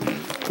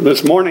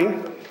This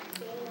morning,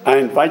 I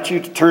invite you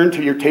to turn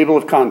to your table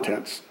of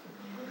contents.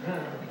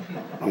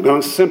 I'm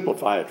going to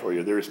simplify it for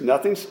you. There's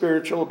nothing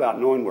spiritual about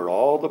knowing where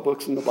all the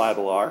books in the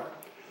Bible are.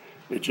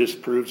 It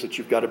just proves that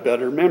you've got a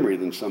better memory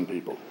than some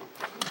people.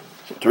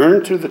 So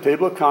turn to the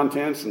table of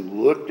contents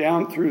and look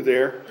down through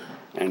there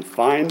and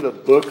find the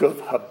book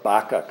of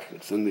Habakkuk.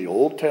 It's in the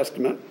Old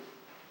Testament.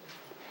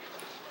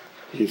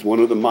 He's one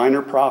of the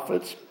minor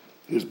prophets.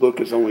 His book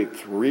is only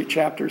 3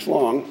 chapters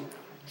long,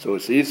 so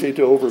it's easy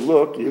to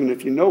overlook even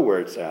if you know where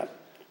it's at.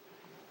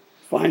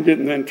 Find it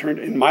and then turn.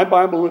 In my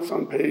Bible, it's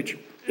on page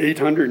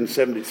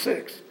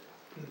 876.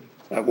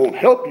 That won't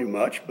help you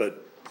much,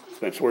 but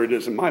that's where it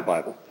is in my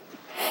Bible.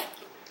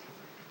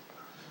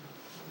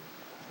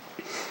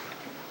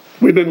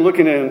 We've been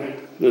looking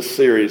at this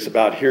series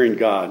about hearing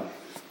God.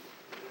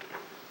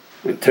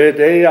 And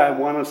today I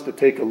want us to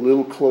take a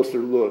little closer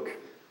look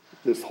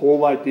at this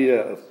whole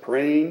idea of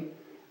praying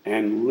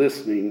and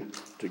listening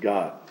to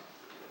God.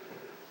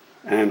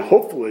 And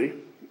hopefully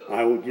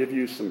I will give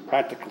you some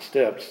practical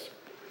steps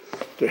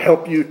to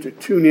help you to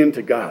tune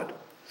into God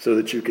so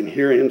that you can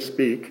hear him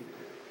speak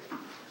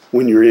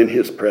when you're in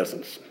his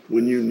presence,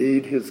 when you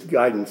need his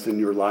guidance in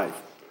your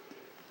life,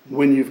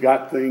 when you've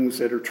got things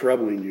that are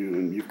troubling you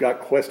and you've got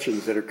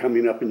questions that are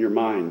coming up in your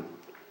mind.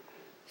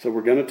 So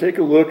we're going to take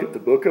a look at the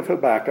book of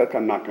Habakkuk.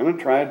 I'm not going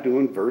to try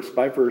doing verse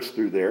by verse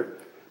through there,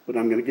 but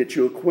I'm going to get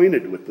you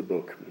acquainted with the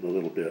book a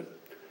little bit.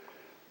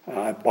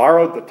 I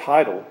borrowed the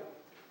title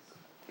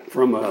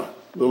from a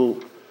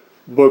little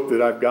book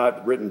that I've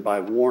got written by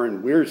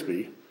Warren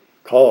Wiersbe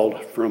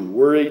called From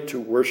Worry to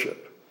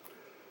Worship.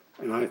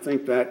 And I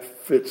think that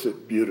fits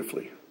it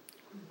beautifully.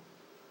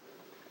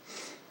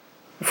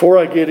 Before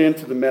I get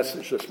into the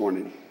message this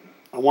morning,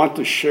 I want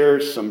to share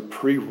some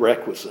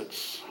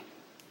prerequisites.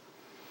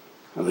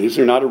 Now, these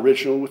are not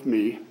original with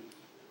me.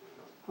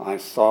 I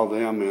saw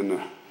them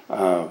in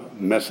a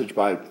message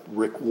by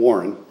Rick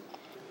Warren.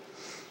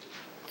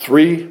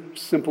 3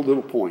 simple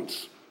little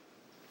points.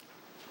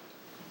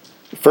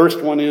 The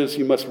first one is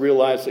you must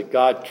realize that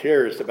God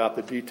cares about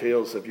the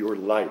details of your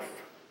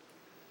life.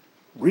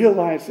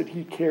 Realize that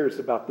he cares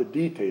about the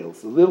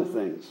details, the little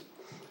things.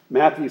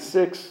 Matthew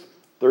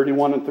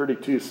 6:31 and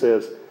 32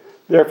 says,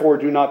 "Therefore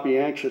do not be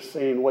anxious,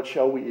 saying, what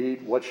shall we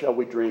eat, what shall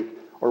we drink,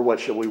 or what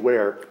shall we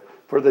wear?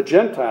 For the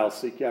Gentiles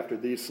seek after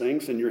these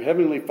things, and your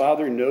heavenly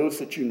Father knows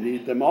that you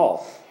need them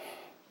all."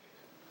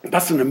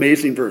 That's an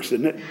amazing verse,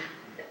 isn't it?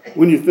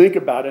 When you think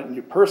about it and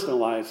you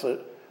personalize it,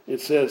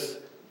 it says,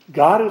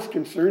 God is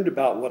concerned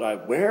about what I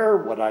wear,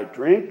 what I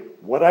drink,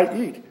 what I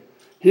eat.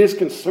 He is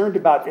concerned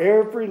about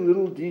every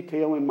little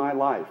detail in my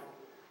life.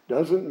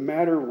 Doesn't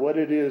matter what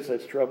it is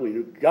that's troubling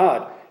you.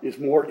 God is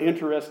more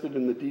interested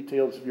in the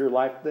details of your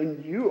life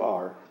than you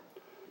are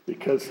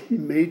because he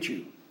made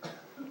you.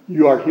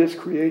 You are his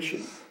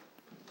creation.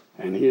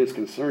 And he is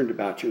concerned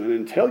about you. And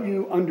until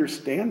you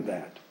understand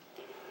that,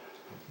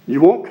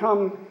 you won't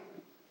come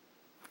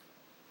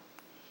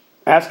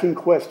asking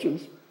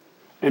questions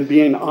and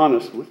being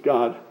honest with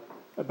God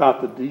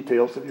about the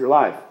details of your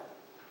life.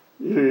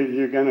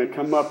 You're going to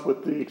come up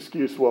with the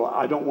excuse, well,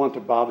 I don't want to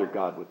bother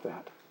God with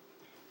that.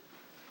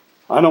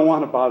 I don't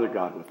want to bother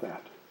God with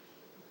that.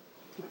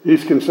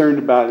 He's concerned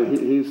about it.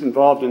 He's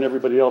involved in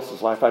everybody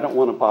else's life. I don't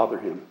want to bother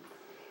him.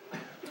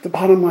 The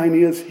bottom line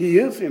is, he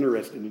is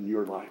interested in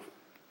your life.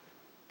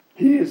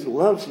 He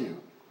loves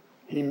you.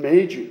 He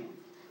made you.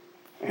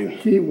 And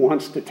he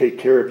wants to take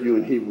care of you,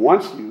 and he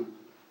wants you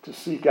to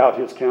seek out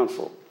his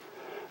counsel.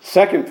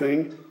 Second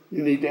thing,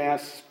 you need to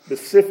ask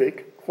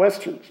specific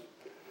questions.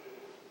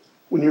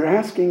 When you're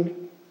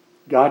asking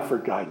God for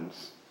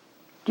guidance,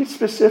 get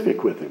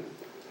specific with him.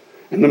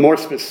 And the more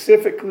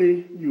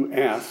specifically you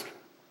ask,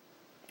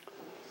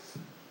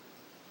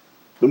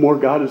 the more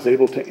God is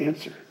able to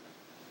answer.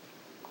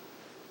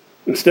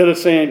 Instead of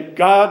saying,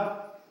 God,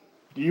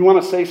 do you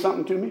want to say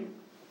something to me?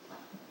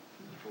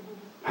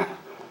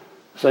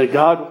 Say,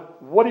 God,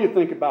 what do you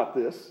think about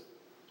this?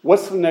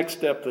 What's the next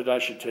step that I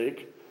should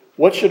take?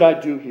 What should I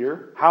do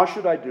here? How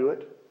should I do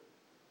it?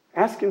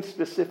 Ask him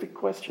specific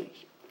questions.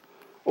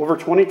 Over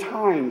 20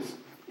 times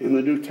in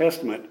the New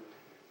Testament,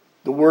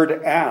 the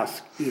word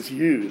ask is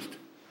used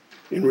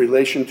in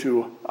relation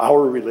to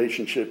our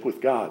relationship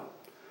with God.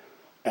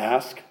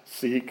 Ask,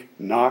 seek,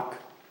 knock,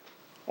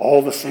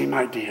 all the same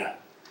idea.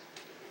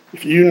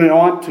 If you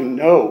want to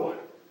know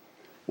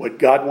what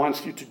God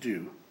wants you to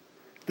do,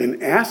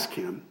 then ask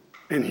him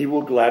and he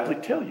will gladly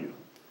tell you.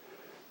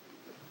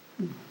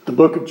 The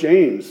book of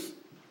James,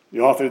 the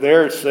author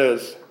there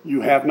says,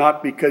 you have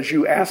not because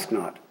you ask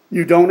not.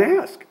 You don't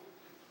ask.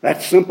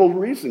 That's simple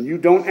reason. You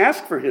don't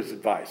ask for his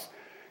advice.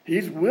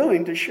 He's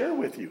willing to share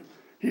with you.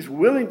 He's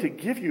willing to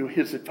give you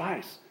his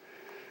advice.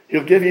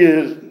 He'll give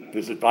you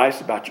his advice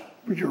about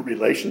your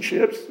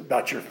relationships,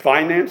 about your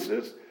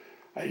finances.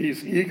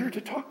 He's eager to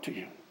talk to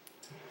you.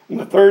 And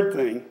the third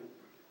thing,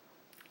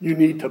 you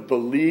need to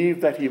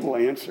believe that he will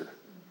answer.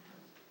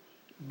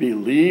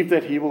 Believe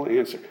that he will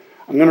answer.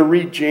 I'm going to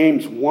read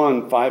James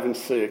 1, 5 and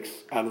 6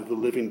 out of the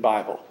Living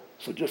Bible.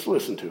 So just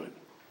listen to it.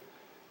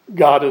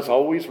 God is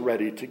always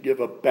ready to give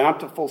a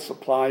bountiful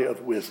supply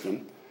of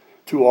wisdom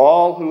to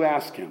all who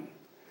ask him.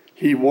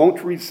 He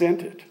won't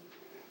resent it.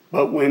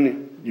 But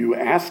when you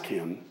ask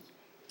him,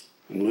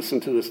 and listen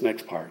to this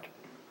next part,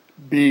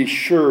 be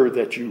sure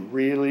that you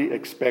really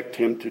expect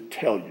him to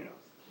tell you.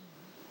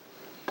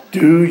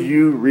 Do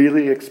you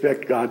really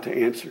expect God to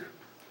answer?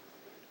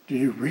 Do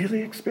you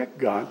really expect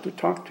God to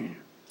talk to you?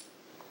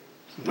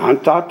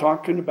 I'm not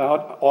talking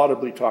about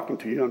audibly talking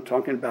to you. I'm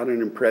talking about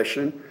an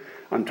impression.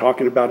 I'm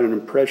talking about an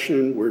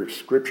impression where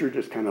Scripture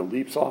just kind of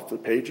leaps off the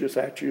pages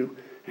at you,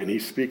 and he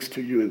speaks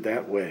to you in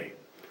that way.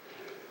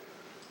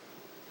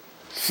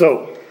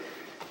 So,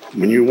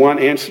 when you want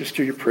answers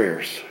to your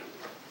prayers,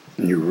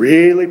 and you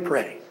really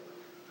pray,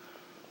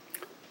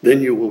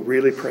 then you will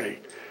really pray.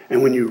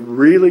 And when you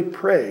really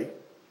pray,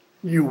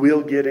 you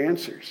will get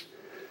answers.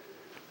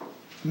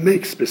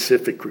 Make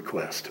specific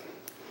requests.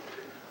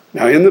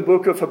 Now, in the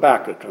book of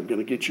Habakkuk, I'm going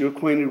to get you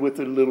acquainted with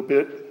it a little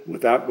bit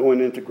without going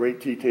into great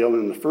detail.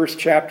 In the first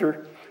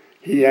chapter,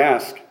 he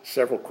asks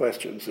several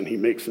questions, and he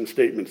makes some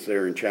statements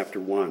there in chapter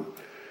 1.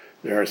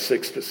 There are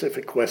 6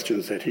 specific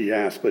questions that he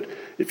asks. But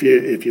if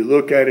you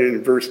look at it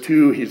in verse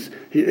 2,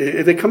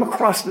 they come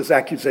across as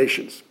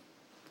accusations.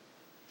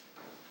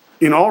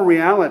 In all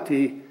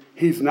reality,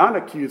 he's not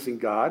accusing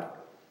God.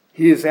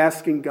 He is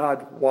asking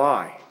God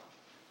why.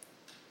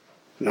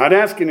 Not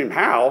asking him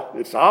how.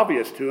 It's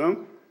obvious to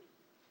him.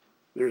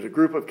 There's a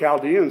group of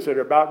Chaldeans that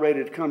are about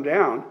ready to come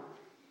down,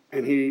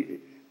 and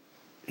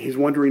he's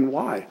wondering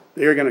why.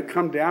 They are going to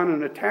come down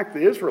and attack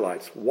the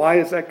Israelites. Why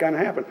is that going to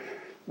happen?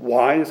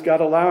 Why is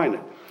God allowing it?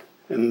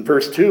 And in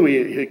verse 2,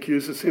 he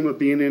accuses him of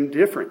being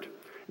indifferent.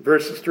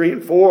 Verses 3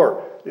 and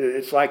 4,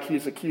 it's like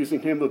he's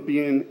accusing him of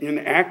being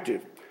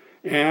inactive.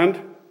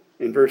 And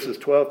in verses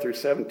 12 through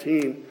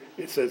 17,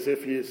 it's as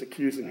if he is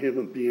accusing him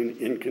of being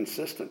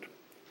inconsistent.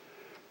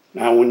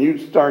 Now, when you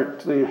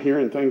start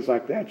hearing things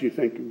like that,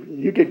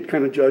 you get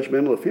kind of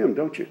judgmental of him,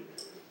 don't you?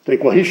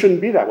 Think, well, he shouldn't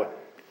be that way.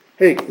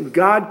 Hey,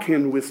 God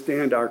can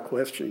withstand our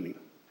questioning.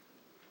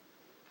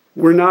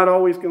 We're not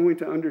always going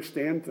to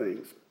understand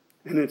things,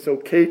 and it's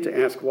okay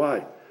to ask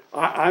why.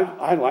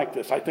 I like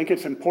this. I think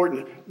it's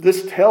important.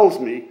 This tells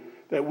me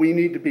that we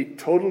need to be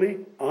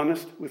totally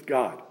honest with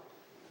God.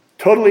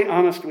 Totally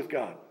honest with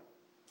God.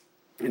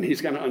 And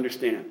he's going to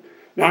understand.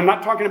 Now, I'm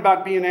not talking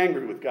about being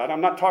angry with God.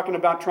 I'm not talking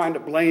about trying to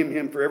blame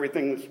him for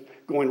everything that's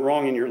going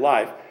wrong in your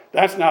life.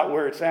 That's not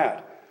where it's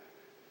at.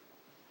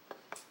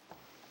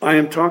 I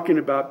am talking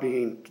about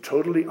being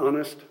totally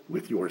honest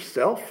with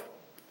yourself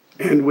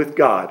and with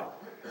God.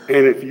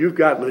 And if you've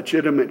got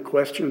legitimate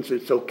questions,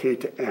 it's okay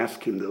to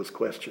ask him those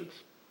questions.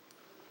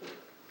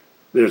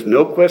 There's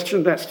no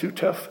question that's too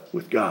tough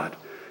with God.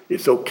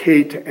 It's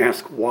okay to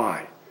ask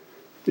why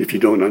if you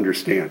don't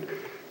understand.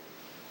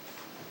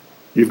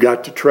 You've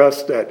got to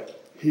trust that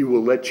he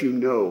will let you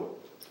know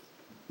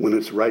when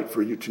it's right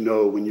for you to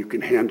know, when you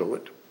can handle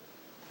it.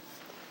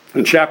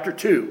 In chapter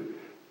 2,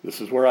 this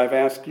is where I've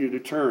asked you to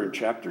turn.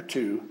 Chapter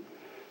 2,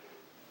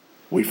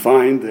 we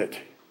find that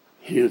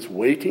he is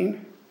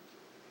waiting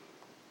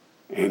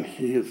and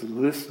he is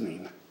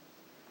listening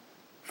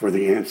for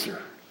the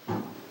answer.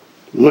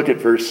 Look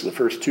at the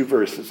first 2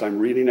 verses. I'm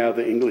reading out of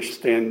the English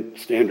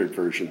Standard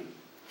Version,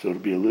 so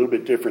it'll be a little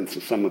bit different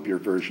than some of your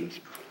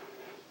versions.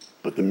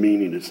 But the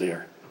meaning is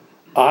there.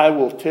 I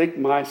will take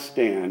my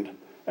stand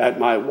at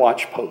my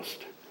watchpost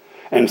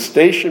and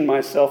station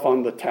myself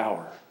on the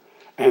tower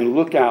and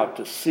look out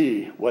to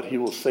see what he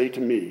will say to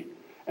me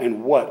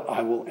and what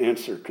I will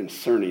answer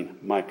concerning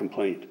my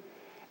complaint.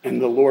 And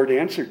the Lord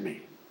answered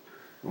me,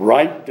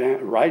 write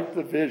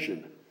the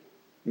vision,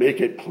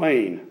 make it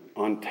plain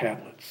on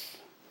tablets.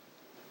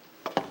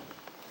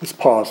 Let's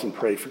pause and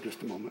pray for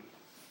just a moment.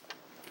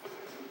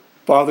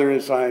 Father,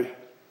 as I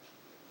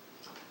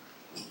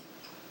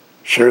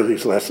share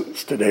these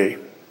lessons today,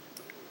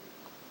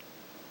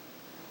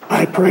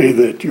 I pray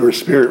that your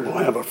Spirit will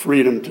have a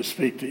freedom to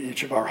speak to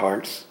each of our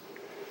hearts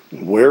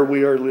and where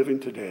we are living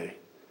today,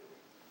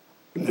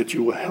 and that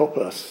you will help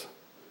us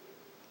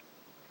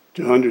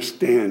to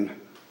understand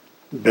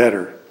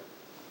better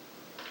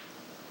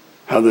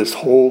how this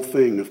whole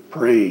thing of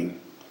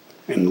praying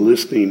and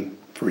listening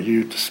for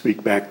you to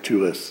speak back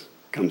to us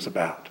comes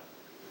about.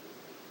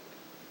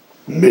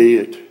 May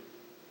it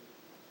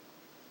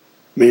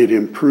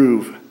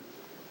improve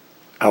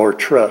our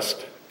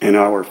trust and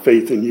our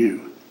faith in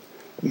you.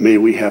 May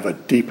we have a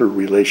deeper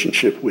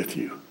relationship with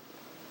you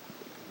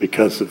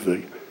because of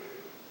the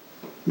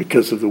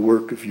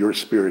work of your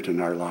Spirit in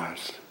our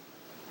lives.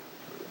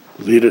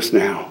 Lead us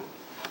now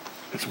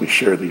as we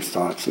share these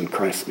thoughts in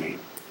Christ's name.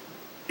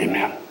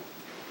 Amen.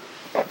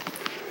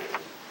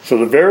 So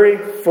the very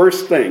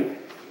first thing,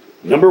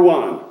 number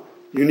 1,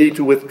 you need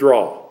to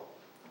withdraw.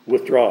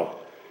 Withdraw.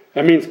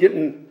 That means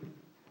getting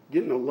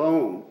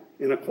alone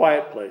in a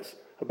quiet place.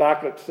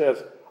 Habakkuk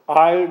says,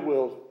 I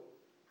will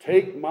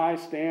take my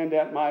stand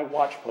at my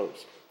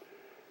watchpost.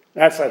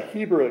 That's a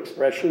Hebrew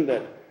expression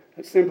that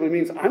simply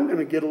means I'm going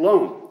to get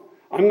alone.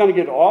 I'm going to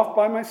get off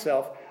by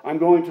myself. I'm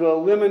going to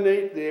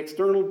eliminate the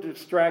external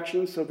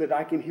distractions so that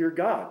I can hear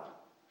God.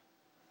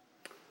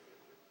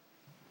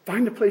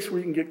 find a place where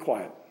you can get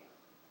quiet.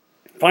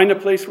 Find a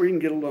place where you can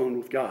get alone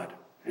with God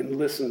and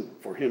listen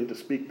for him to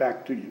speak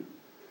back to you.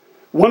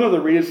 One of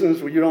the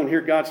reasons you don't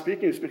hear God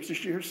speaking is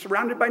because you're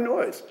surrounded by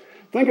noise.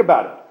 Think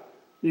about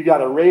it. You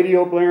got a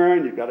radio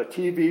blaring, you've got a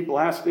TV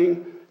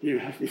blasting,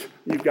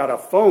 you've got a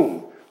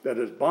phone that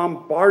is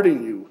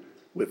bombarding you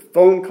with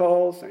phone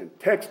calls and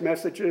text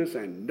messages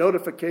and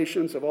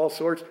notifications of all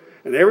sorts.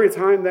 And every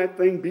time that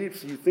thing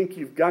beeps, you think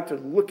you've got to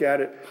look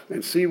at it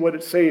and see what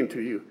it's saying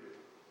to you.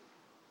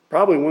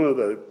 Probably one of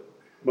the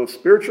most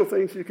spiritual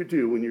things you could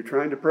do when you're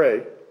trying to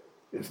pray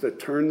is to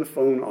turn the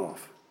phone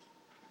off.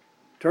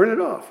 Turn it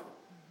off.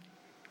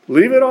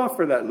 Leave it off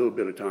for that little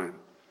bit of time.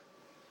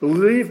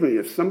 Believe me,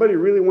 if somebody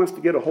really wants to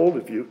get a hold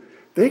of you,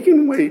 they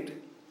can wait.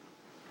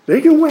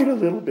 They can wait a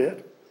little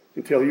bit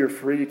until you're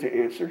free to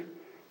answer.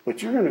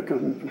 But you're in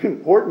an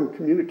important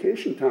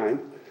communication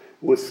time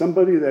with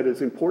somebody that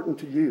is important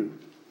to you.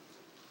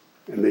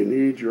 And they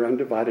need your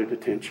undivided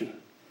attention.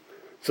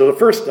 So the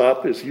first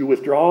step is you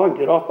withdraw and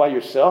get off by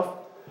yourself.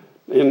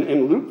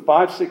 In Luke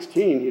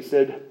 5:16, he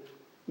said,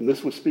 and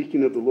this was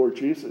speaking of the Lord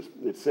Jesus,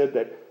 it said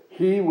that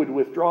he would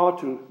withdraw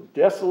to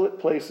desolate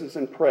places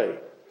and pray.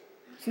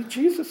 See,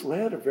 Jesus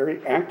led a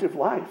very active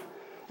life.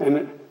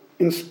 And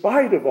in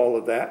spite of all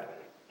of that,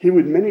 he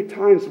would many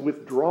times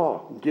withdraw,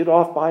 get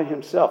off by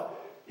himself.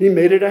 He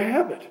made it a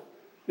habit.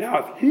 Now,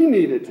 if he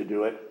needed to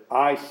do it,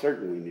 I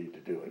certainly need to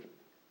do it.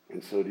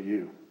 And so do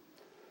you.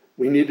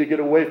 We need to get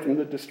away from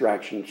the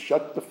distractions,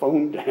 shut the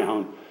phone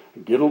down,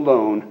 get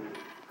alone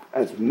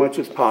as much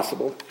as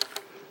possible.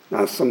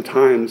 Now,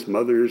 sometimes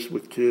mothers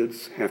with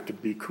kids have to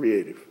be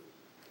creative.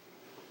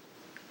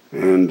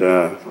 And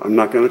I'm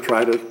not going to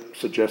try to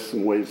suggest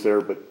some ways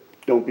there, but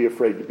don't be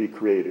afraid to be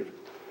creative.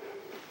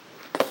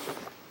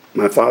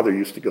 My father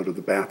used to go to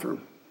the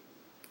bathroom,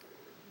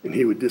 and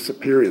he would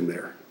disappear in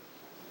there.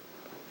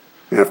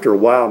 After a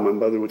while, my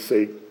mother would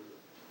say,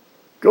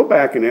 "Go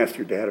back and ask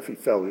your dad if he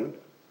fell in."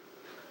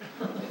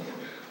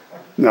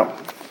 No,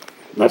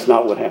 that's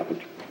not what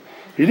happened.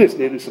 He just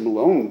needed some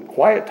alone,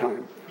 quiet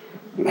time.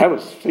 And that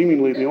was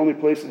seemingly the only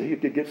place that he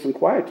could get some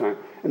quiet time.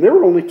 And there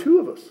were only two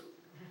of us.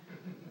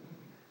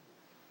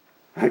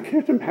 I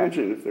can't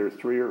imagine if there are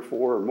 3 or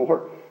 4 or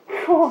more.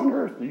 How on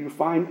earth do you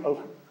find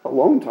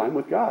alone time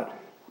with God?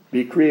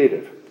 Be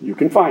creative. You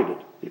can find it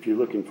if you're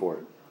looking for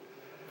it.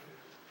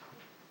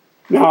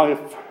 Now, if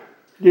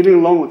getting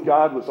alone with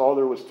God was all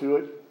there was to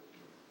it,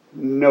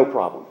 no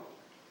problem.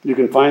 You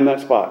can find that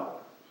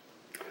spot.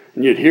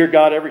 And you'd hear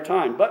God every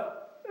time.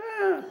 But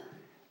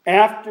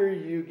after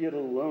you get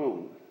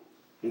alone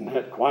in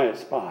that quiet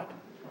spot,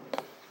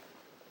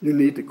 you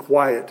need to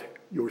quiet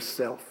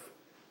yourself.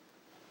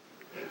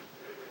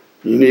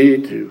 You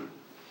need to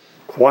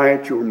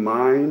quiet your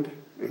mind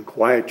and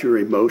quiet your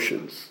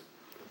emotions.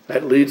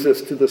 That leads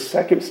us to the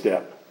second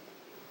step.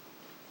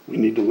 We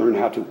need to learn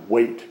how to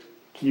wait.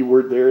 Key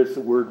word there is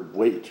the word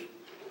wait.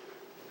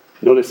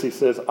 Notice he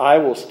says, "I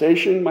will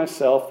station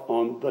myself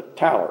on the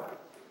tower."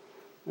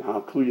 Now,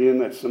 I'll clue you in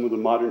that some of the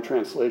modern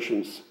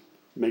translations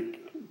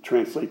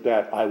translate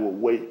that, "I will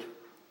wait."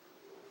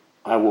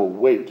 I will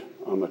wait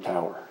on the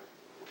tower.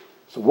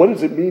 So what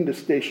does it mean to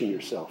station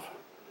yourself?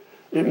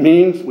 It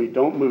means we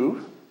don't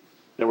move,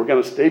 that we're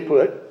going to stay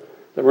put,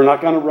 that we're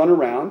not going to run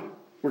around.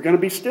 We're going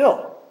to be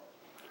still.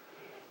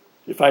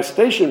 If I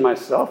station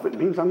myself, it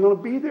means I'm going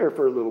to be there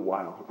for a little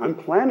while. I'm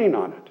planning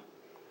on it.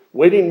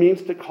 Waiting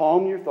means to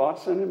calm your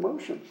thoughts and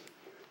emotions,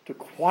 to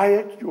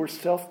quiet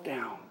yourself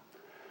down.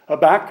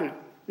 Habakkuk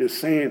is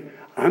saying,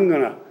 I'm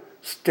going to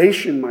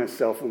station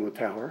myself on the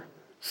tower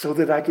so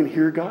that I can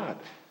hear God.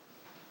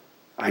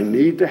 I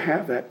need to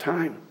have that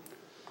time.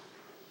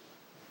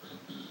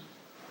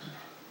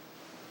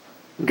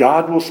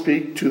 God will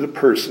speak to the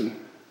person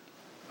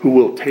who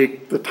will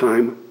take the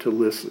time to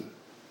listen.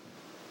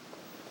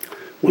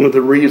 One of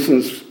the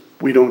reasons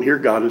we don't hear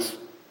God is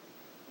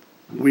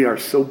we are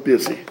so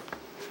busy.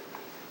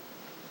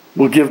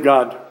 We'll give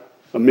God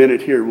a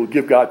minute here. We'll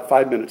give God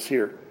 5 minutes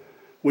here.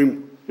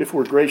 If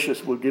we're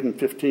gracious, we'll give him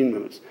 15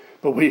 minutes.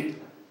 But we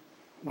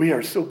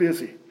are so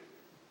busy.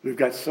 We've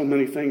got so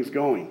many things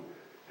going.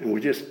 And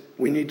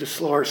we need to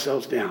slow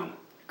ourselves down,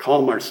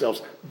 calm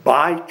ourselves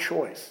by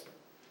choice,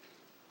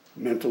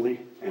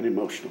 mentally and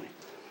emotionally.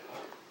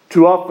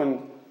 Too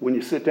often, when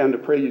you sit down to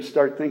pray, you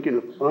start thinking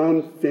of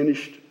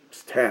unfinished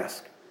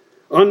tasks.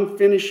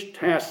 Unfinished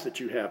tasks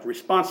that you have,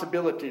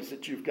 responsibilities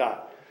that you've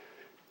got.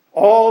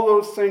 All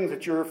those things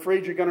that you're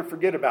afraid you're going to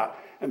forget about.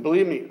 And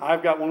believe me,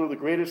 I've got one of the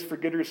greatest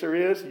forgetters there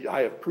is.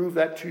 I have proved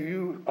that to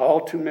you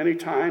all too many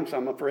times,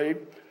 I'm afraid.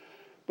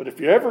 But if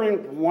you're ever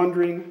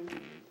wondering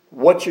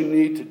what you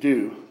need to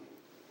do,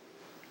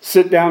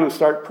 sit down and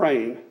start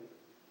praying,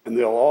 and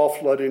they'll all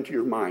flood into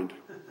your mind.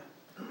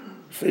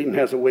 Satan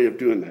has a way of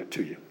doing that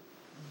to you.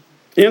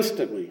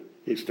 Instantly,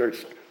 he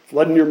starts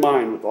flooding your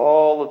mind with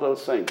all of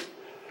those things.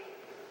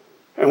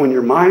 And when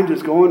your mind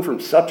is going from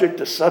subject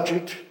to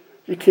subject,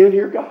 you can't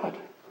hear God.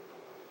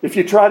 If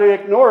you try to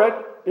ignore it,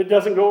 it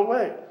doesn't go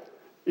away.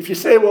 If you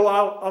say, well,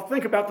 I'll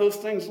think about those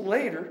things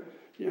later,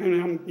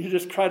 you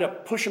just try to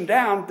push them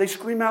down, they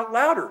scream out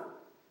louder.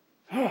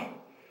 I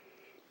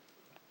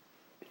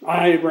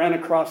ran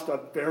across a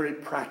very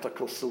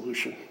practical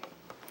solution.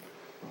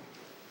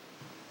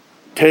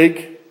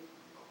 Take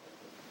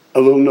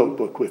a little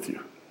notebook with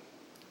you,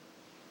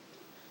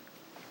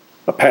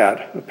 a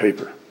pad of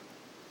paper.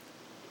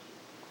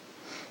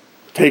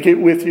 Take it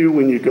with you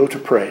when you go to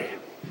pray.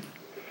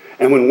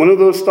 And when one of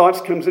those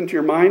thoughts comes into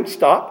your mind,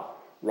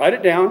 stop, write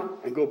it down,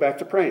 and go back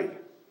to praying.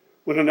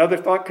 When another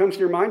thought comes to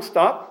your mind,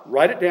 stop,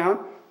 write it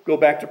down, go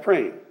back to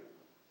praying.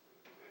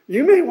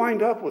 You may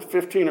wind up with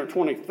 15 or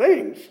 20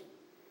 things,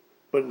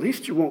 but at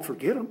least you won't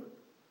forget them.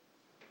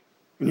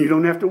 And you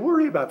don't have to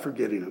worry about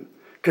forgetting them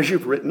because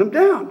you've written them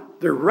down.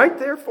 They're right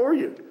there for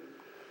you.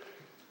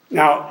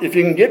 Now, if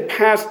you can get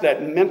past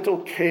that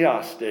mental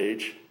chaos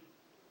stage,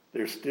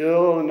 there's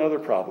still another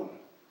problem.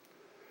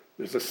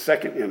 There's a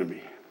second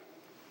enemy.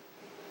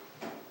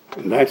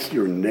 And that's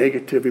your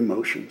negative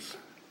emotions.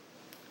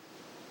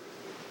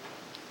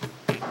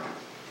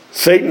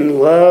 Satan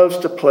loves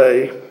to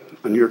play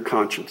on your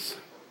conscience.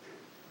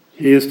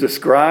 He is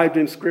described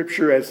in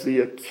Scripture as the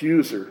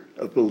accuser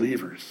of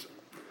believers.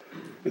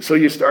 And so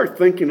you start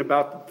thinking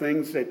about the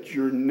things that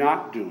you're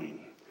not doing,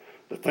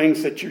 the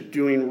things that you're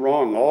doing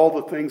wrong, all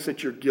the things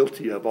that you're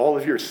guilty of, all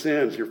of your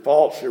sins, your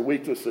faults, your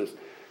weaknesses.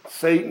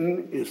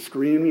 Satan is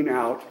screaming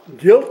out,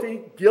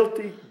 guilty,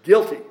 guilty,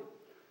 guilty.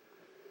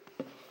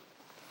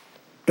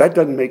 That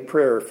doesn't make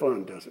prayer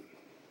fun, does it?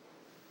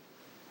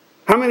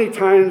 How many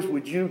times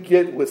would you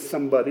get with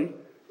somebody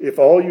if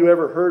all you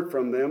ever heard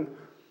from them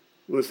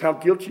was how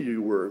guilty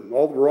you were and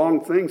all the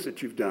wrong things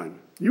that you've done?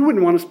 You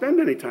wouldn't want to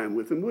spend any time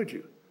with them, would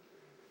you?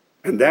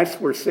 And that's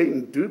where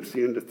Satan dupes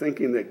you into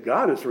thinking that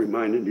God is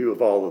reminding you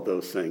of all of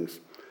those things.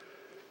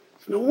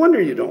 It's no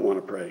wonder you don't want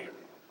to pray.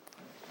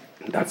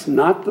 That's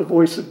not the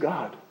voice of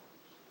God.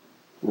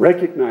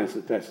 Recognize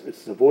that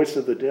it's the voice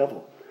of the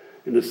devil.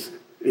 And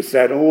it's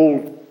that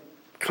old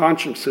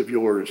conscience of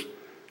yours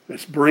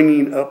that's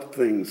bringing up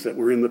things that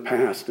were in the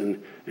past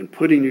and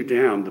putting you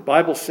down. The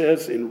Bible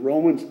says in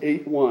Romans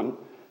 8:1,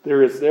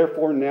 there is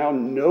therefore now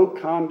no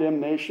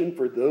condemnation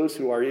for those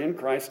who are in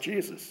Christ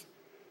Jesus.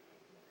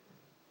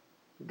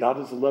 God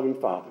is a loving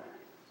Father.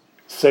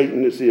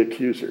 Satan is the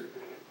accuser.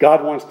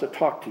 God wants to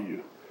talk to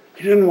you.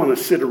 He doesn't want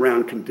to sit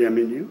around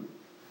condemning you.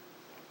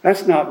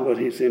 That's not what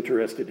he's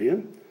interested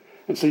in.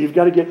 And so you've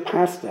got to get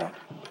past that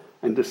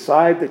and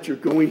decide that you're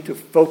going to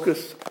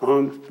focus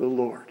on the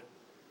Lord.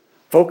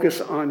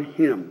 Focus on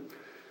him.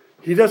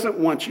 He doesn't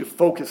want you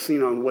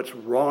focusing on what's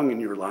wrong in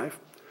your life.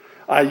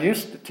 I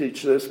used to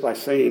teach this by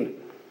saying,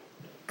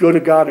 go to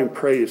God and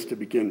praise to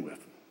begin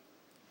with.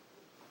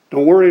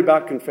 Don't worry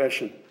about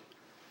confession.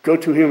 Go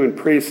to him and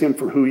praise him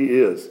for who he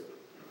is.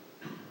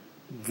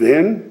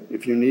 Then,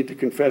 if you need to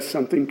confess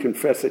something,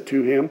 confess it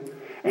to him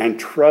and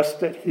trust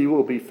that he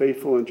will be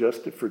faithful and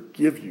just to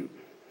forgive you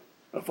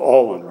of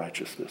all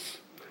unrighteousness.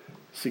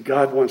 See,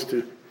 God wants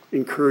to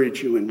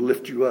encourage you and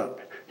lift you up.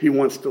 He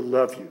wants to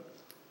love you.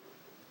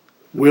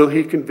 Will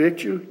he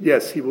convict you?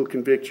 Yes, he will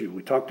convict you.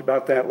 We talked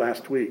about that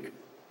last week.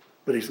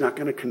 But he's not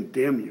going to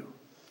condemn you.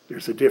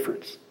 There's a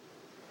difference.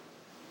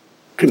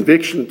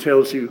 Conviction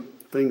tells you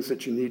things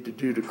that you need to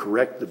do to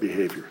correct the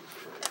behavior.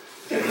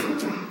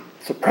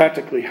 So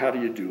practically, how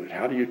do you do it?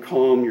 How do you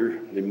calm your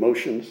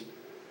emotions?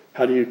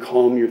 How do you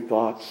calm your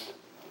thoughts?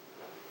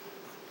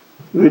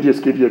 Let me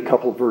just give you a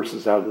couple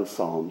verses out of the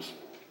Psalms.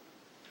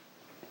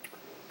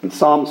 In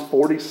Psalms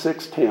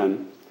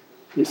 46:10,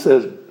 he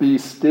says, be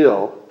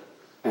still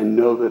and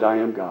know that I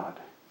am God.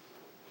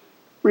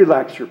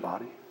 Relax your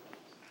body.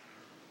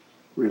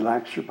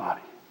 Relax your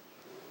body.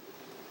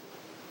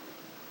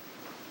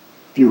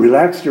 If you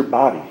relax your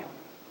body,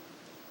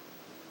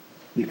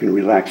 you can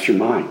relax your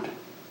mind.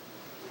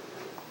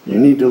 You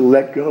need to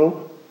let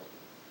go,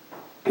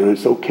 and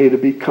it's okay to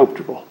be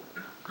comfortable.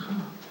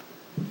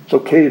 It's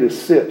okay to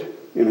sit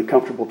in a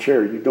comfortable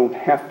chair. You don't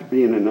have to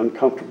be in an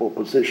uncomfortable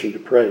position to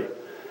pray.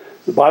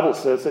 The Bible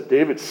says that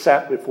David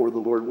sat before the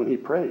Lord when he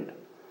prayed.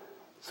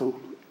 So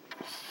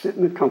sit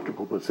in a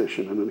comfortable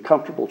position, in a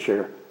comfortable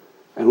chair,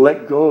 and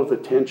let go of the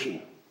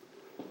tension,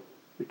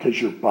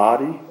 because your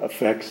body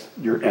affects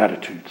your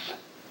attitudes.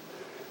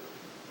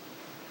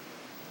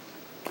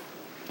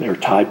 They're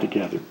tied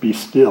together. Be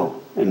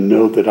still and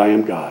know that I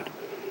am God.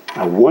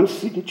 Now,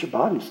 once you get your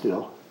body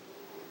still,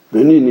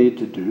 then you need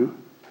to do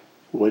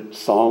what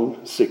Psalm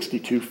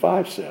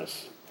 62:5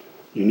 says.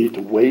 You need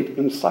to wait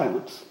in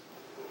silence.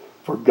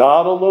 For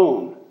God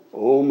alone,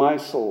 O my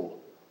soul,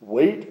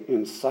 wait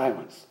in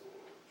silence,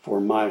 for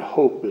my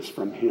hope is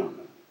from him.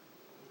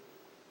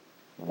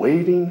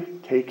 Waiting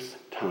takes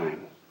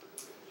time.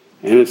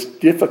 And it's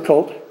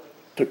difficult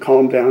to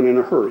calm down in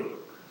a hurry.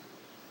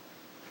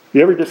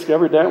 You ever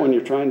discovered that when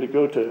you're trying to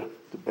go to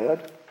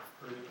bed?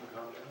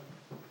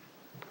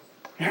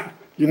 Yeah,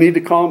 you need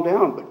to calm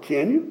down, but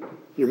can you?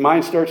 Your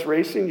mind starts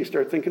racing, you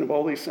start thinking of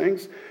all these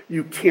things.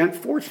 You can't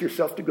force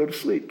yourself to go to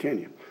sleep, can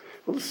you?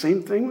 Well, the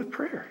same thing with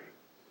prayer.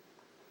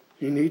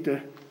 You need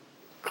to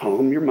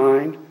calm your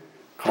mind,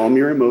 calm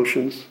your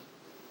emotions,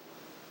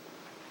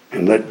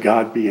 and let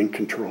God be in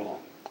control.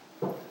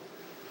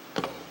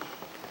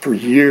 For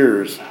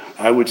years,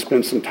 I would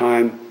spend some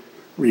time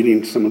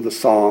reading some of the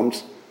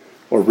Psalms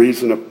or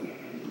reading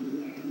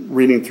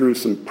through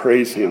some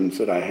praise hymns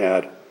that I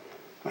had.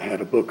 I had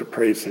a book of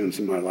praise hymns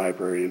in my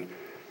library,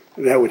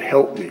 and that would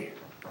help me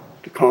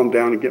to calm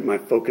down and get my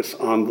focus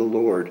on the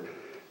Lord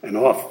and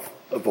off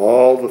of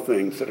all the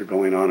things that are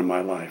going on in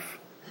my life.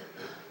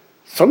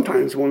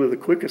 Sometimes one of the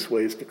quickest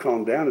ways to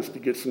calm down is to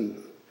get some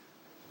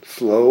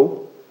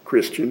slow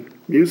Christian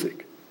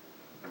music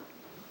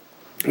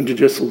and to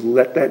just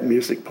let that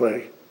music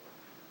play.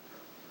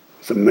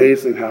 It's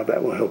amazing how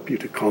that will help you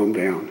to calm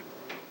down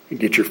and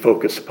get your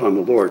focus upon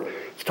the Lord.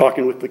 It's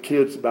talking with the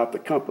kids about the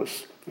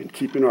compass and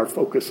keeping our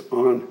focus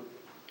on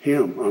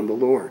Him, on the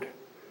Lord.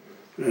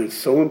 And it's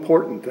so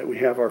important that we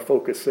have our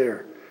focus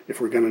there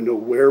if we're going to know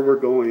where we're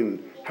going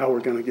and how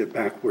we're going to get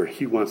back where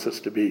He wants us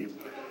to be.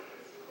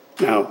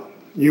 Now,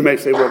 you may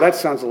say, well, that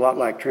sounds a lot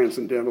like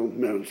transcendental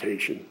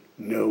meditation.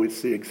 No,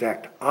 it's the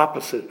exact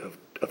opposite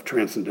of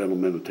transcendental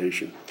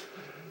meditation.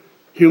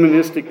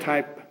 Humanistic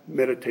type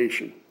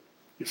meditation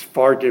is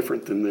far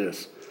different than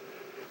this.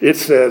 It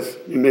says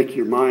you make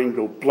your mind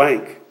go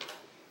blank.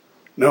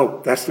 No,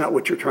 that's not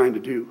what you're trying to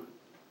do.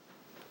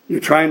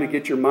 You're trying to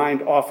get your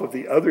mind off of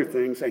the other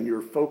things and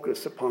your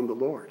focus upon the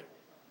Lord.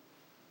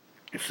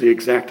 It's the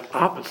exact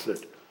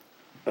opposite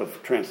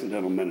of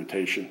transcendental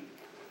meditation.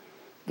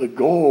 The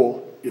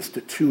goal is to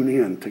tune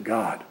in to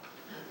God,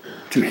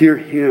 to hear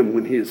Him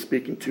when He is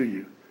speaking to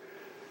you.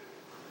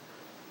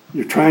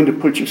 You're trying to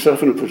put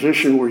yourself in a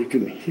position where you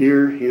can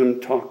hear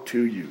Him talk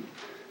to you.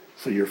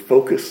 So your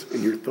focus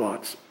and your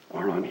thoughts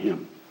are on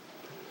Him.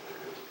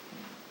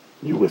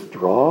 You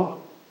withdraw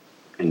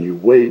and you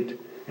wait.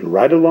 And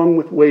right along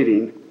with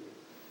waiting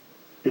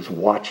is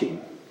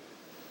watching.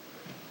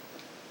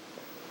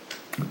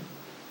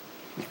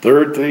 The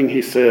third thing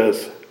he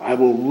says, I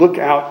will look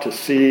out to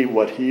see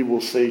what He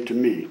will say to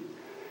me.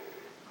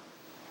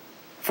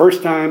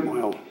 First time,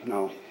 well,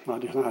 no,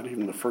 not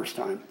even the first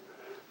time.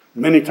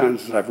 Many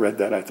times as I've read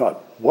that, I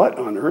thought, what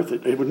on earth?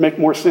 It would make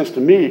more sense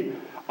to me.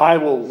 I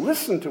will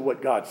listen to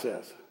what God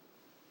says.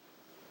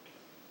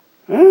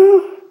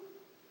 Well,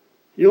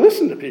 you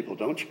listen to people,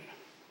 don't you?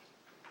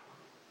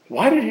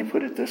 Why did He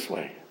put it this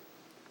way?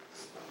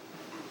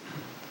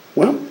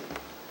 Well,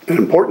 an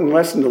important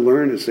lesson to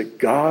learn is that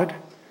God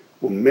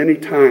will many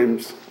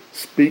times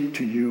speak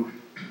to you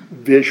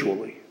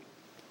visually.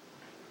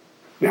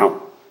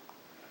 Now,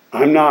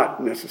 I'm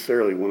not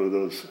necessarily one of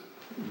those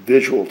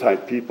visual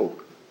type people.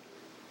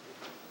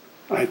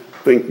 I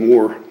think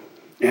more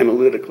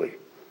analytically.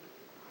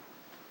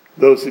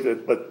 But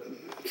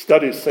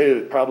studies say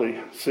that probably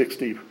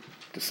 60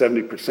 to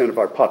 70% of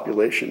our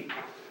population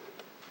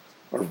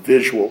are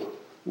visual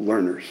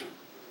learners.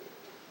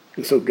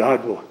 And so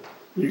God will,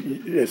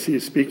 as He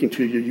is speaking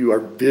to you, you are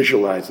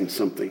visualizing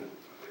something.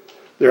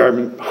 There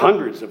are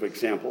hundreds of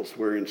examples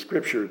where in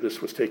Scripture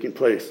this was taking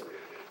place.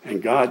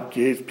 And God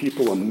gave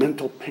people a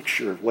mental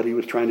picture of what He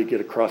was trying to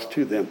get across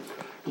to them.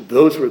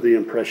 Those were the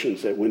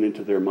impressions that went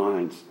into their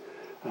minds.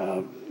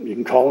 You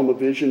can call them a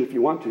vision if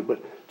you want to,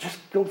 but just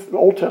go through the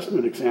Old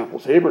Testament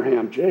examples.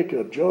 Abraham,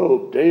 Jacob,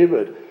 Job,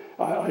 David,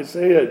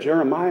 Isaiah,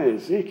 Jeremiah,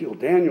 Ezekiel,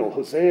 Daniel,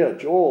 Hosea,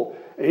 Joel,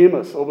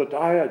 Amos,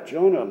 Obadiah,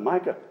 Jonah,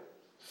 Micah.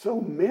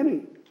 So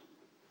many.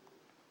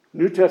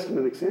 New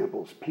Testament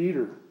examples.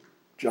 Peter,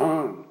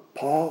 John,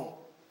 Paul.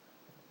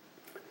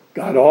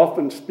 God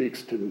often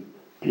speaks to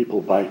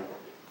people by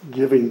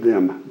giving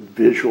them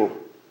visual,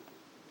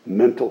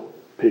 mental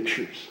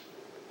pictures.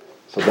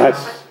 So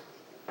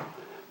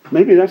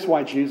maybe that's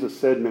why Jesus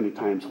said many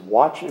times,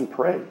 watch and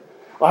pray.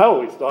 I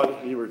always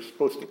thought you were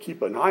supposed to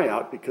keep an eye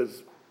out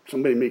because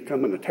somebody may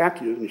come and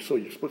attack you, and so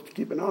you're supposed to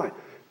keep an eye.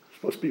 You're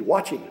supposed to be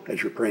watching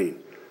as you're praying.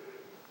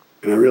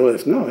 And I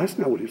realized, no, that's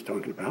not what he was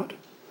talking about.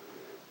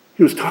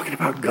 He was talking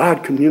about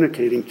God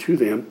communicating to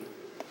them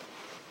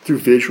through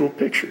visual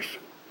pictures.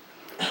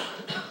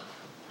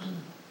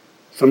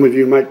 Some of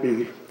you might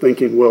be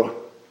thinking, well,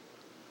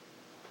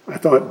 I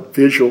thought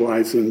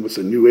visualizing was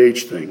a New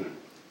Age thing.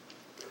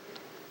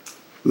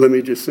 Let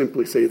me just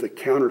simply say the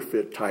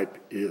counterfeit type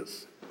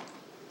is.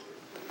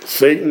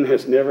 Satan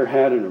has never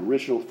had an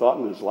original thought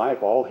in his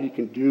life. All he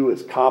can do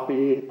is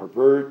copy,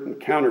 pervert, and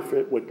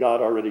counterfeit what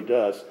God already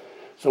does.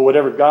 So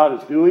whatever God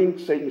is doing,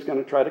 Satan's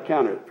going to try to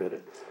counterfeit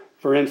it.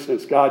 For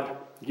instance, God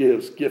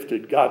gives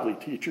gifted, godly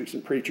teachers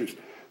and preachers.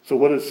 So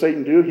what does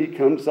Satan do? He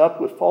comes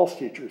up with false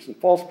teachers and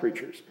false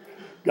preachers.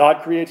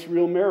 God creates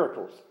real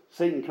miracles.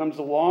 Satan comes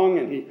along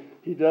and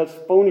he does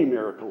phony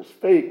miracles,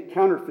 fake,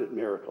 counterfeit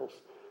miracles.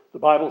 The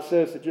Bible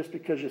says that just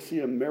because you see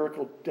a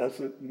miracle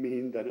doesn't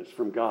mean that it's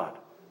from God.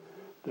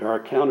 There are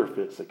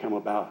counterfeits that come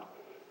about.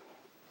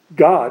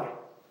 God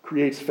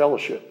creates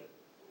fellowship.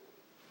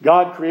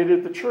 God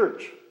created the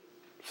church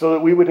so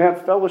that we would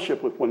have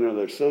fellowship with one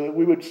another, so that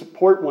we would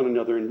support one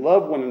another and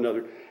love one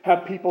another,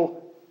 have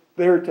people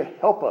there to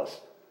help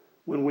us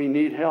when we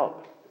need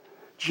help.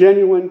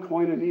 Genuine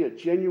koinonia,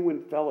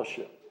 genuine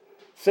fellowship.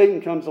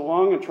 Satan comes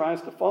along and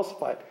tries to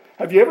falsify it.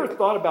 Have you ever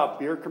thought about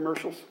beer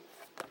commercials?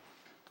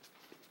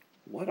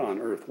 What on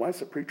earth? Why is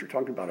the preacher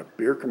talking about a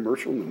beer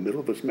commercial in the middle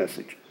of his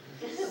message?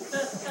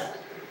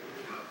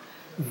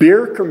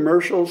 Beer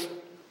commercials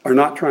are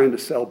not trying to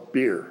sell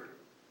beer.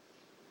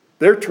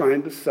 They're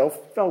trying to sell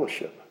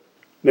fellowship.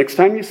 Next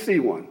time you see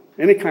one,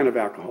 any kind of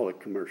alcoholic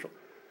commercial,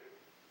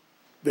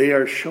 they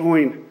are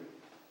showing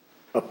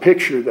a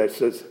picture that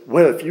says,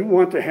 well, if you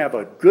want to have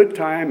a good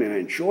time and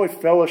enjoy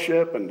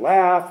fellowship and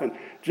laugh and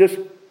just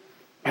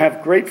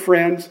have great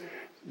friends,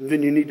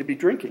 then you need to be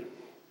drinking.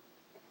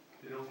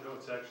 You don't know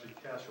it's actually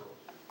casseroles.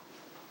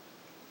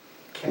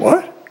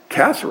 What?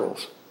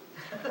 Casseroles?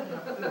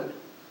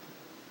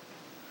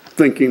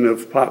 Thinking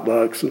of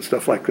potlucks and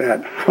stuff like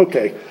that.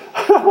 Okay.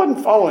 I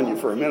wasn't following you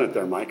for a minute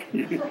there, Mike.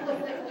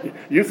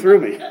 You threw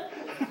me.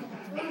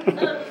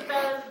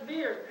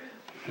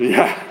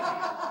 Yeah.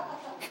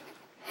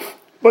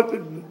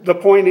 But the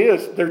point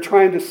is, they're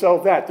trying to sell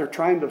that. They're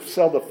trying to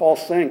sell the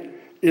false thing.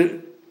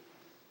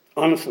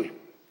 Honestly,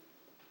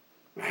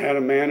 I had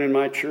a man in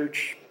my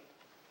church,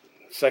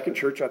 second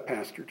church I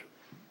pastored,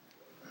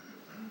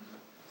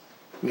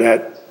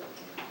 that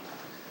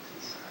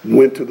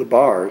went to the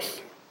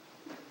bars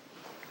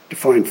to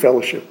find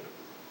fellowship,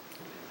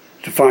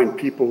 to find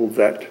people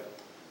that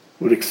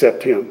would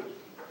accept him,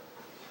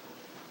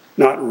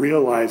 not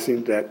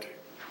realizing that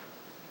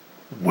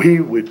we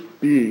would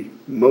be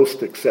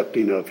most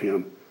accepting of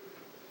him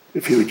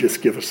if he would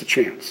just give us a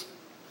chance.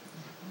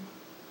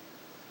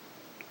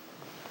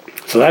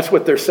 So that's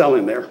what they're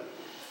selling there.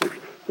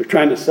 They're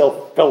trying to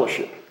sell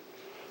fellowship.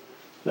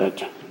 That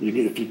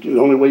the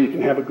only way you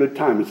can have a good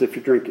time is if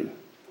you're drinking.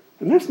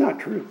 And that's not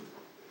true.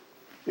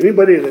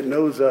 Anybody that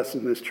knows us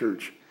in this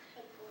church,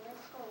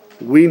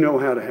 we know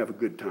how to have a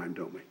good time,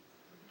 don't we?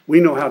 We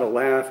know how to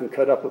laugh and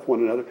cut up with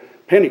one another.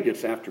 Penny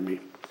gets after me.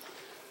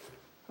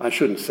 I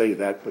shouldn't say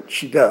that, but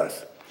she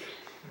does.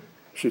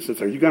 She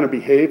says, are you going to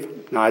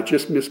behave? No, I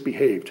just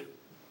misbehaved.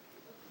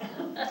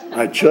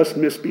 I just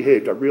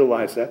misbehaved. I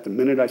realized that the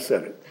minute I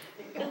said it.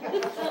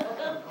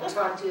 I'll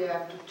talk to you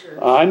after church.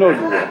 I know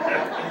you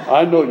will.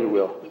 I know you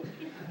will.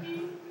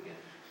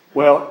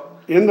 Well,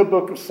 in the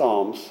book of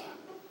Psalms,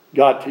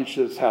 God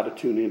teaches us how to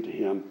tune into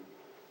him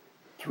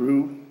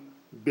through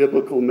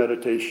biblical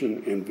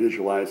meditation and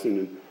visualizing.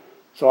 And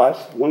so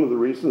that's one of the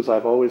reasons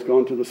I've always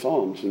gone to the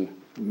Psalms and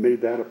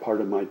made that a part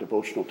of my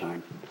devotional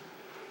time.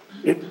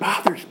 It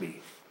bothers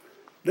me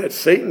that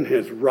Satan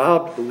has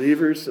robbed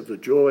believers of the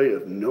joy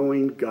of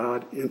knowing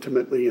God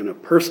intimately in a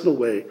personal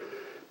way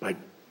by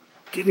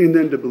getting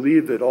them to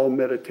believe that all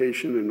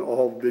meditation and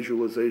all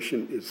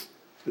visualization is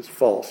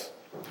false,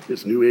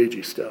 is New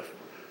Agey stuff.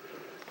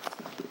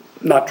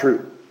 Not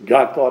true.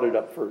 God thought it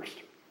up first.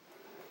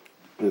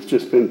 And it's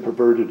just been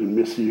perverted and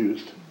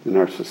misused in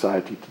our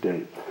society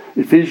today.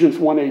 Ephesians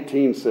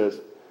 1:18 says,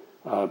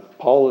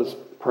 Paul is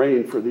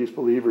praying for these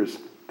believers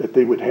that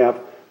they would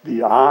have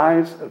the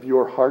eyes of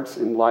your hearts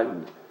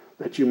enlightened,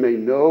 that you may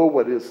know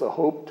what is the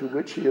hope to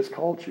which he has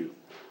called you.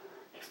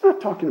 He's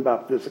not talking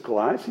about physical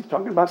eyes. He's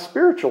talking about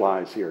spiritual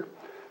eyes here.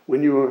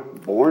 When you were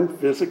born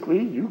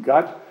physically, you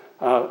got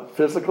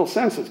physical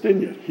senses,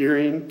 didn't you?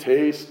 Hearing,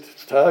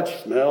 taste,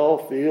 touch, smell,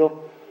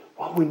 feel.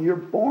 Well, when you're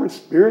born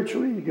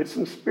spiritually, you get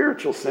some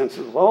spiritual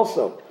senses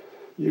also.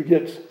 You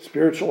get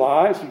spiritual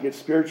eyes, you get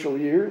spiritual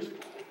ears.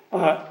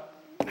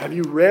 Have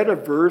you read a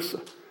verse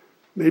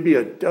maybe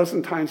a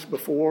dozen times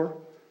before,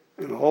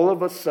 and all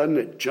of a sudden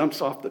it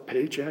jumps off the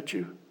page at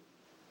you?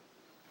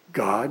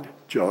 God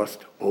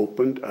just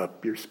opened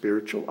up your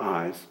spiritual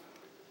eyes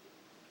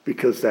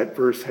because that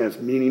verse has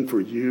meaning for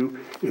you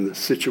in the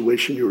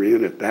situation you're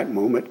in at that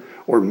moment,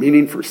 or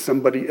meaning for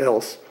somebody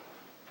else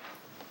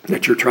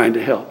that you're trying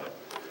to help.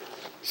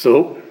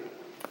 So,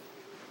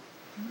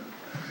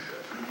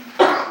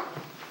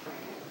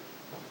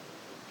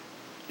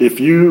 if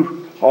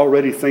you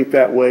already think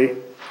that way,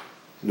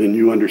 then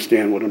you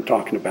understand what I'm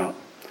talking about.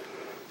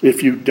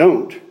 If you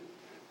don't,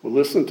 well,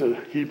 listen to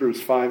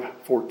Hebrews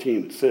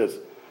 5:14.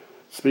 It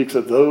speaks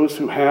of those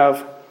who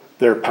have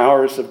their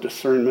powers of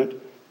discernment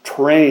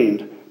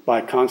trained by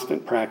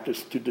constant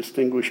practice to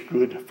distinguish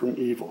good from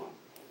evil.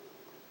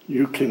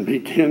 You can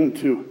begin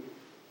to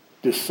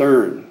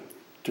discern,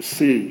 to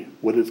see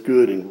what is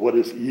good and what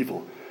is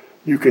evil.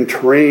 You can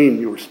train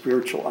your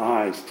spiritual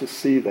eyes to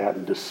see that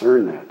and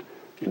discern that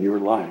in your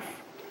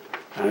life.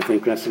 And I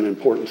think that's an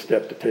important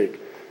step to take.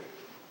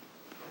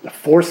 The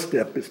fourth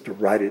step is to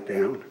write it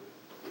down.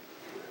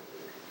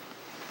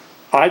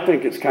 I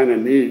think it's kind of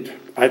neat.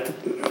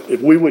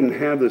 If we wouldn't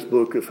have this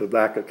book if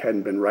Habakkuk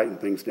hadn't been writing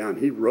things down.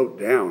 He wrote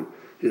down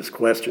his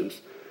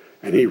questions.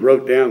 And he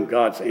wrote down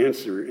God's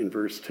answer in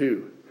verse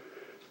 2.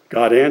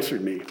 God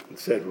answered me and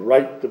said,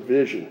 write the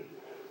vision.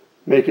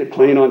 Make it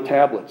plain on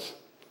tablets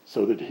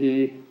so that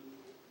he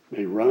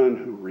may run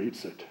who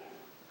reads it.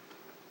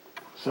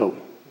 So,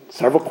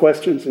 several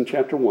questions in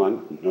chapter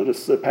 1.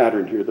 Notice the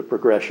pattern here, the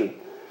progression.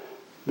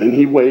 Then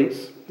he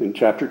waits. In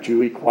chapter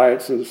 2, he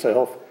quiets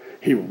himself.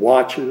 He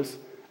watches.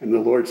 And the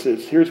Lord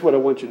says, here's what I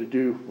want you to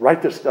do.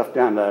 Write this stuff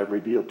down that I've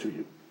revealed to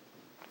you.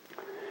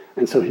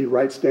 And so he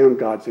writes down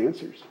God's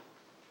answers.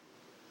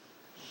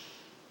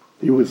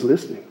 He was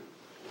listening.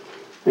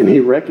 And he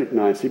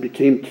recognized, he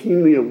became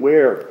keenly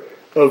aware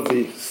of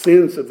the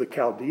sins of the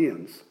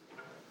Chaldeans.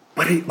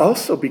 But he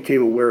also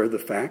became aware of the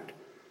fact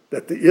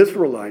that the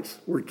Israelites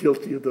were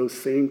guilty of those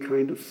same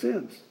kind of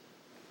sins.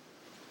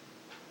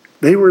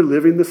 They were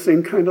living the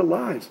same kind of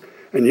lives.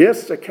 And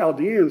yes, the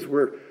Chaldeans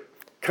were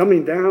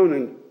coming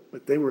down,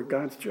 but they were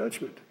God's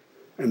judgment.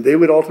 And they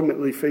would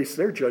ultimately face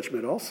their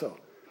judgment also.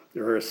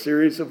 There are a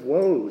series of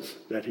woes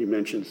that he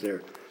mentions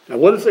there. Now,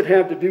 what does it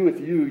have to do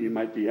with you, you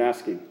might be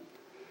asking?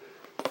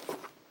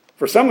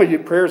 For some of you,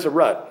 prayer's a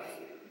rut.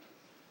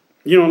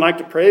 You don't like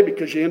to pray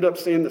because you end up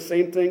saying the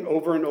same thing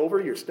over and over.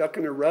 You're stuck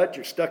in a rut.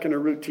 You're stuck in a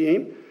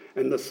routine.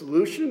 And the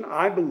solution,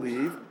 I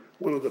believe,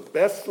 one of the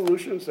best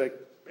solutions that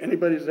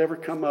anybody's ever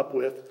come up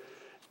with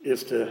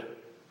is to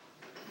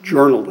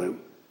journal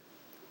them.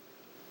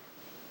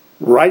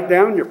 Write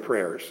down your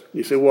prayers.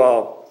 You say,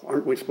 well,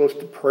 aren't we supposed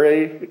to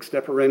pray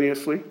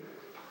extemporaneously?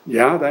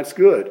 Yeah, that's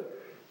good.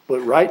 But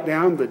write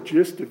down the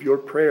gist of your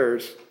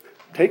prayers.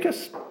 Take a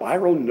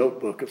spiral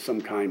notebook of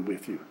some kind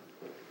with you.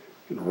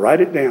 And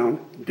write it down,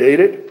 date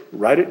it,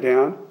 write it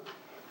down.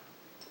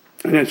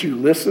 And as you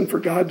listen for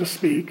God to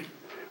speak,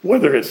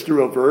 whether it's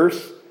through a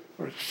verse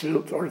or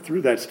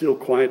through that still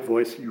quiet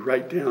voice, you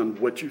write down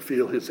what you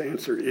feel his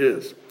answer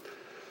is.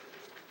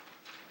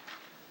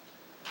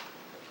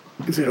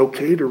 Is it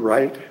okay to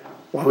write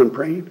while I'm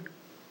praying?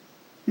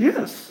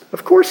 Yes,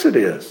 of course it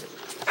is.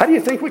 How do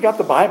you think we got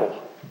the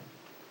Bible?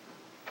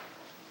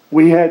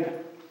 We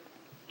had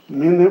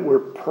men that were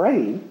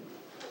praying,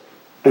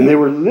 and they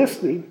were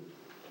listening,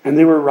 and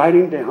they were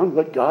writing down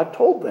what God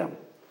told them.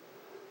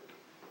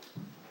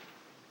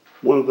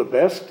 One of the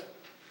best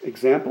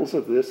examples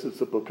of this is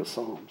the book of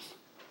Psalms.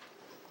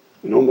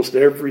 In almost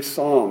every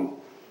psalm,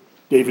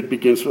 David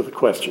begins with a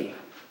question.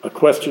 A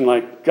question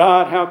like,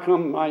 God, how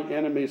come my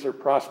enemies are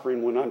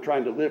prospering when I'm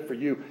trying to live for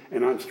you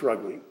and I'm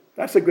struggling?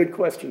 That's a good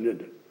question, isn't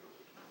it?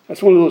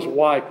 That's one of those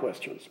why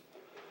questions.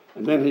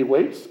 And then he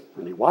waits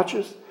and he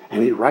watches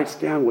and he writes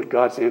down what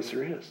God's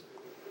answer is.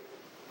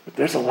 But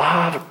there's a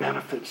lot of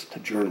benefits to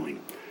journaling.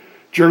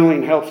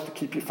 Journaling helps to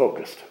keep you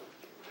focused.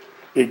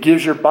 It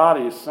gives your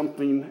body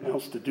something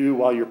else to do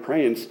while you're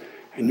praying,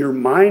 and your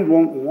mind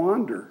won't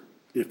wander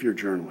if you're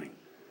journaling,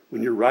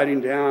 when you're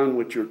writing down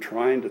what you're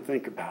trying to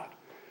think about.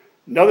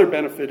 Another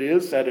benefit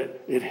is that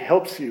it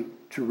helps you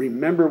to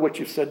remember what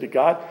you said to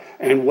God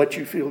and what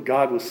you feel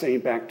God was saying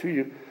back to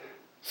you,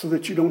 so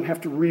that you don't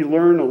have to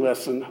relearn a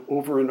lesson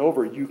over and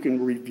over. You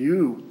can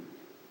review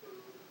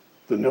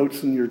the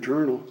notes in your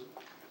journal,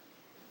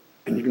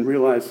 and you can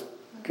realize,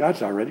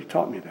 God's already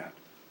taught me that.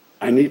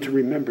 I need to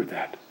remember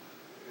that.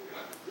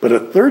 But a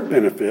third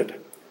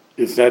benefit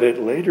is that it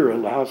later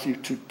allows you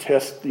to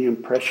test the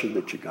impression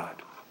that you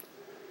got,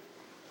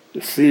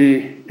 to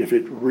see if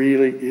it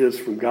really is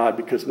from God,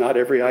 because not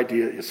every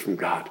idea is from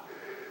God.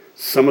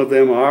 Some of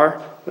them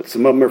are, but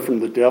some of them are from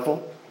the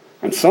devil.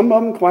 And some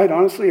of them, quite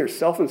honestly, are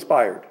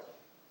self-inspired.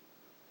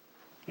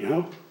 You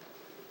know?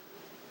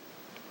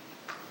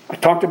 I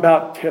talked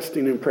about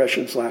testing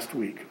impressions last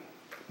week,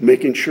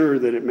 making sure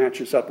that it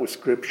matches up with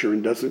Scripture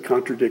and doesn't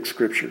contradict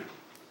Scripture.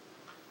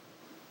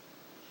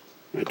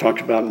 I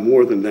talked about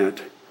more than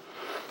that.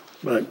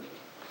 But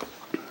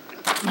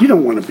you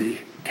don't want to be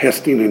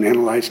testing and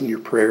analyzing your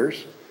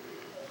prayers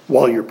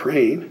while you're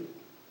praying.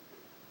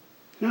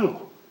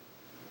 No.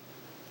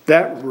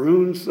 That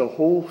ruins the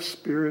whole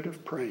spirit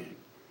of praying.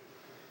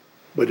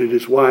 But it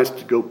is wise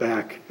to go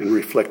back and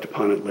reflect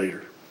upon it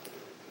later.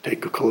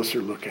 Take a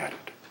closer look at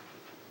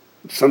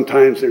it.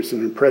 Sometimes there's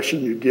an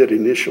impression you get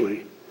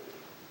initially,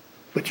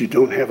 but you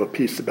don't have a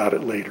peace about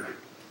it later.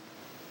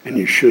 And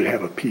you should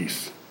have a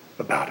peace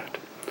about it.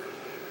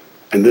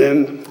 And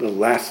then the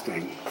last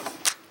thing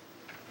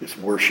is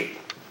worship.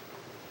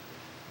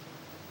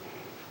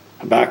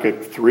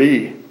 Habakkuk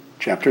 3,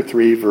 chapter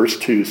 3, verse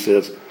 2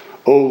 says,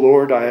 O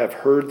Lord, I have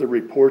heard the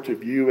report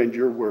of you and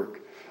your work.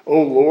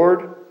 O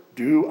Lord,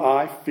 do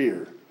I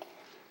fear?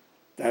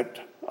 That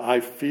I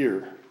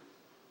fear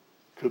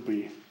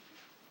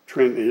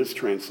is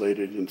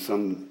translated in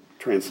some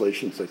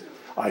translations as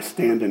I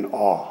stand in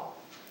awe.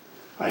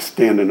 I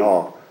stand in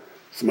awe.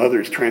 Some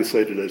others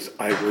translate it as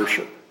I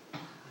worship.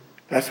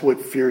 That's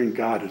what fearing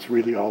God is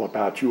really all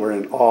about. You are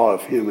in awe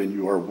of him and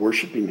you are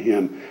worshiping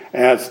him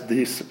as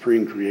the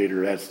supreme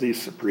creator, as the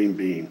supreme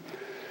being.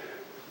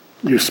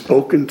 You've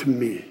spoken to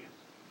me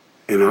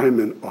and I'm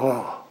in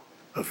awe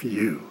of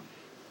you.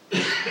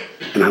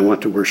 And I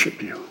want to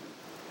worship you.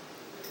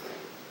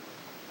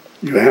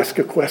 You ask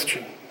a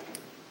question.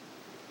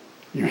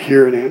 You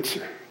hear an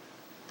answer.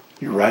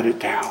 You write it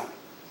down.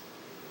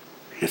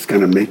 It's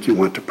going to make you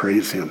want to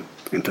praise him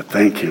and to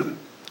thank him.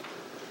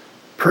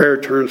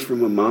 Prayer turns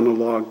from a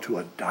monologue to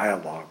a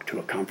dialogue, to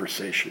a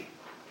conversation.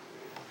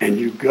 And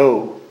you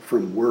go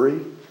from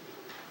worry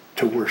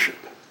to worship.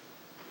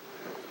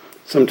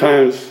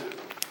 Sometimes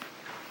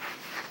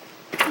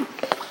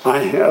I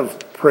have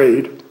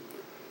prayed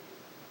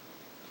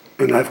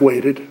and I've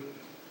waited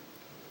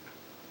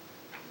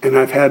and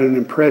I've had an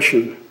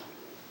impression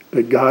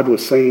that God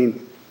was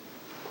saying,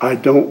 I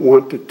don't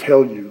want to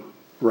tell you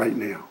right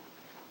now.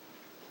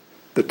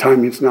 The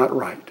timing's not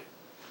right.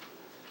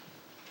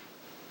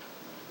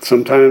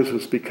 Sometimes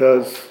it's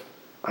because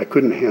I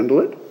couldn't handle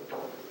it.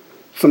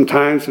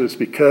 Sometimes it was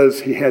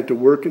because he had to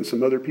work in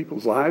some other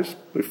people's lives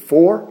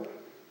before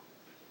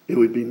it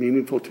would be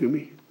meaningful to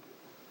me.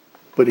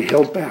 But he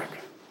held back.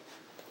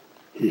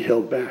 He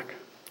held back.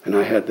 And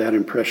I had that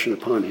impression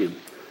upon him.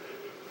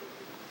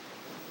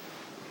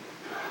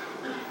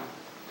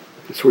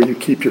 It's where you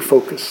keep your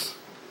focus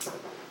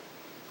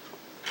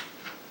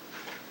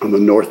on the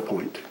north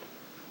point,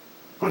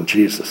 on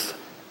Jesus.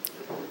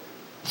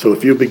 So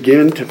if you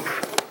begin to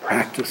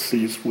practice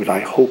these, what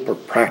I hope are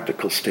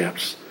practical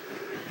steps,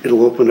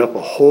 it'll open up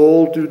a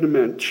whole new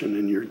dimension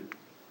in your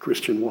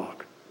Christian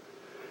walk.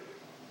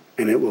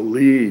 And it will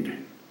lead,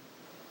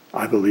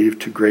 I believe,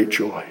 to great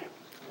joy.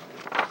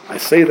 I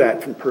say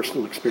that from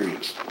personal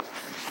experience.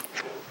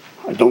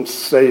 I don't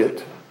say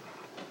it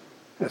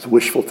as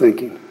wishful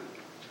thinking.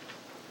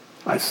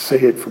 I say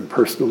it from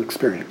personal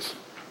experience.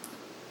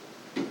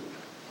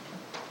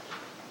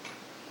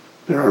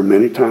 There are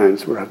many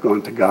times where I've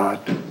gone to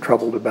God,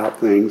 troubled about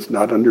things,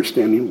 not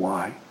understanding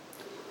why.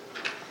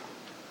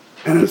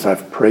 And as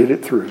I've prayed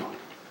it through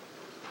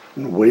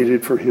and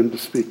waited for him to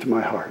speak to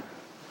my heart,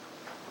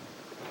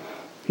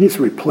 he's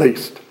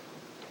replaced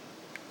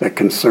that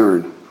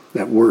concern,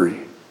 that worry,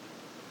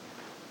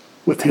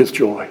 with his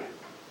joy,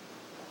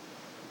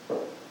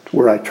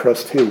 where I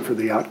trust him for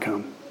the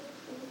outcome,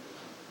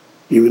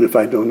 even if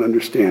I don't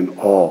understand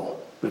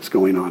all that's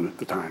going on at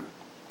the time.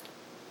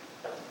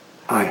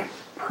 I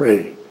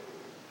pray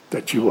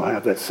that you will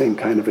have that same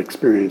kind of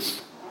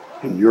experience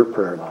in your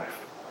prayer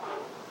life,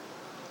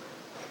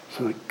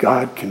 so that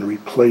God can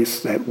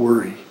replace that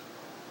worry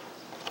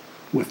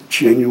with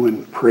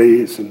genuine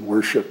praise and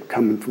worship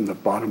coming from the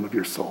bottom of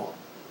your soul.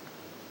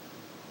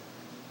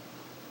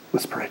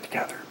 Let's pray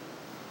together.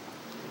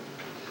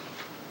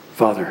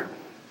 Father,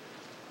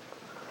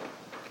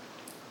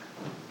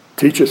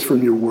 teach us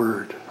from your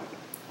word.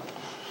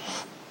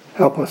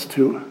 Help us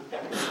to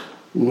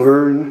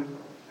learn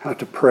how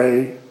to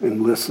pray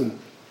and listen.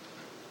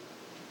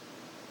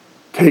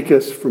 Take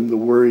us from the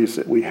worries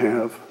that we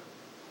have.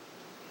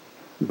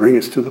 Bring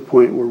us to the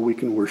point where we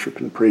can worship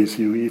and praise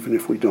you even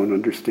if we don't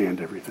understand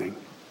everything.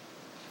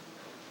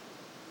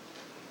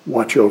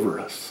 Watch over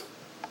us.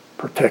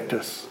 Protect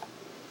us.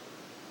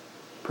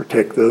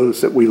 Protect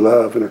those that we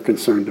love and are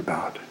concerned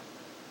about.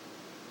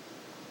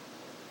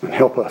 And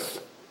help us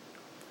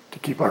to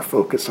keep our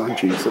focus on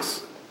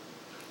Jesus,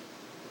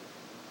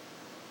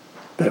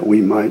 that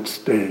we might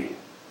stay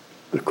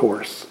the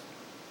course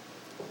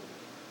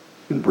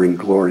and bring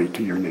glory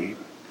to your name.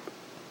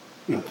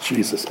 In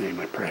Jesus' name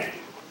I pray.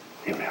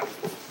 Amen.